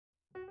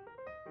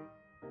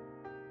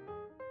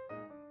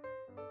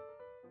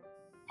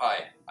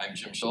Hi, I'm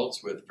Jim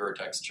Schultz with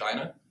Vertex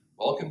China.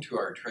 Welcome to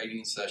our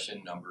training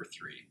session number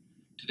 3.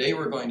 Today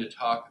we're going to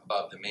talk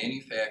about the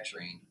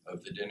manufacturing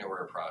of the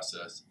dinnerware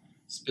process,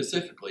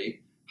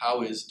 specifically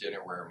how is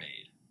dinnerware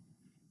made.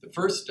 The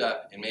first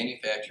step in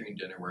manufacturing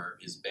dinnerware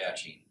is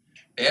batching.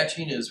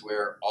 Batching is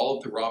where all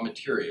of the raw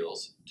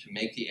materials to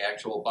make the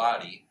actual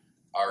body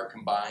are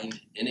combined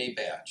in a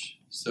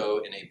batch. So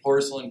in a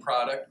porcelain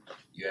product,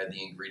 you add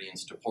the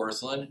ingredients to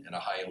porcelain. In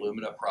a high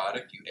alumina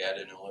product, you add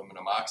an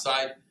aluminum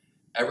oxide.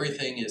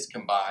 Everything is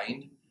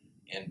combined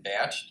and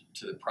batched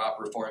to the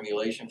proper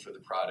formulation for the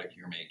product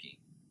you're making.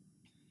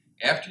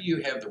 After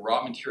you have the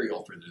raw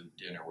material for the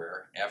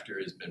dinnerware, after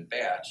it has been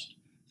batched,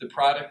 the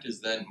product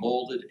is then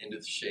molded into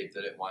the shape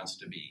that it wants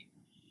to be.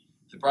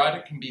 The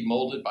product can be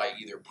molded by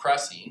either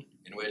pressing,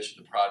 in which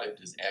the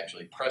product is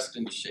actually pressed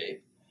into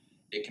shape.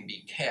 It can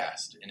be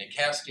cast. In a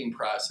casting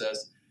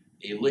process,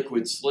 a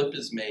liquid slip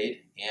is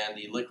made and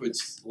the liquid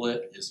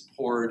slip is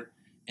poured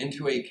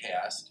into a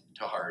cast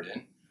to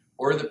harden,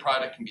 or the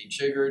product can be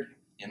jiggered,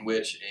 in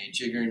which a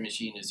jiggering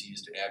machine is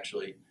used to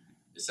actually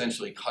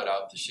essentially cut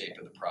out the shape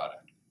of the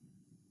product.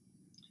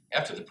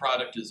 After the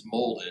product is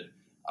molded,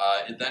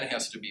 it then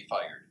has to be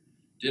fired.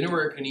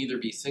 Dinnerware can either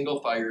be single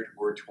fired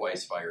or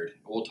twice fired.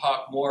 We'll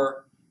talk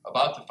more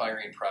about the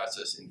firing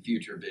process in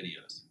future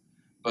videos.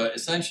 But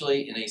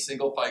essentially, in a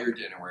single fire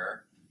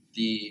dinnerware,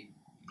 the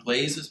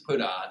glaze is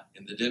put on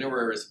and the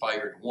dinnerware is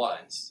fired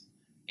once,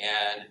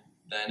 and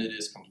then it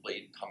is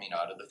complete coming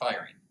out of the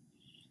firing.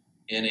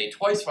 In a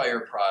twice fire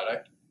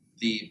product,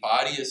 the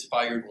body is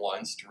fired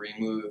once to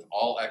remove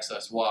all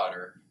excess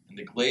water, and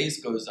the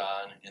glaze goes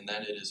on, and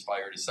then it is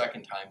fired a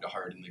second time to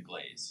harden the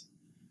glaze.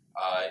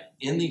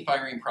 In the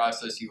firing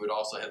process, you would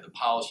also have the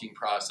polishing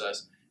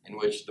process, in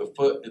which the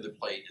foot of the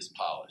plate is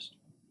polished.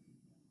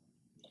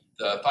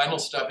 The final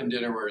step in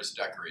dinnerware is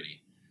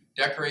decorating.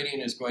 Decorating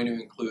is going to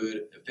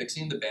include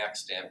affixing the back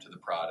stamp to the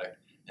product,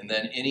 and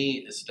then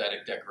any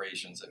aesthetic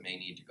decorations that may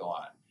need to go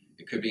on.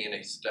 It could be an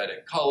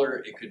aesthetic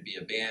color, it could be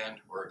a band,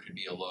 or it could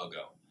be a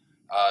logo.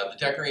 The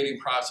decorating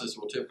process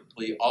will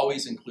typically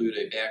always include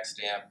a back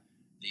stamp.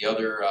 The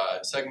other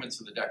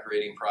segments of the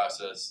decorating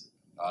process,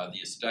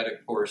 the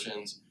aesthetic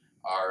portions,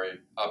 are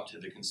up to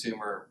the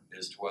consumer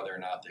as to whether or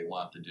not they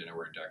want the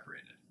dinnerware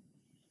decorated.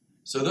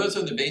 So those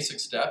are the basic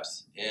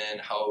steps in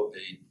how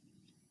a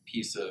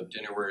piece of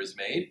dinnerware is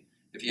made.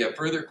 If you have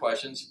further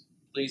questions,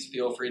 please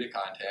feel free to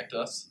contact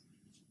us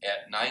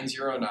at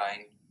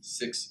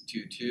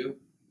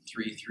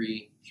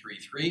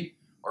 909-622-3333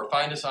 or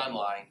find us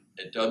online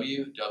at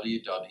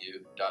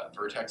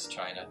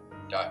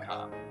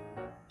www.vertexchina.com.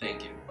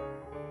 Thank you.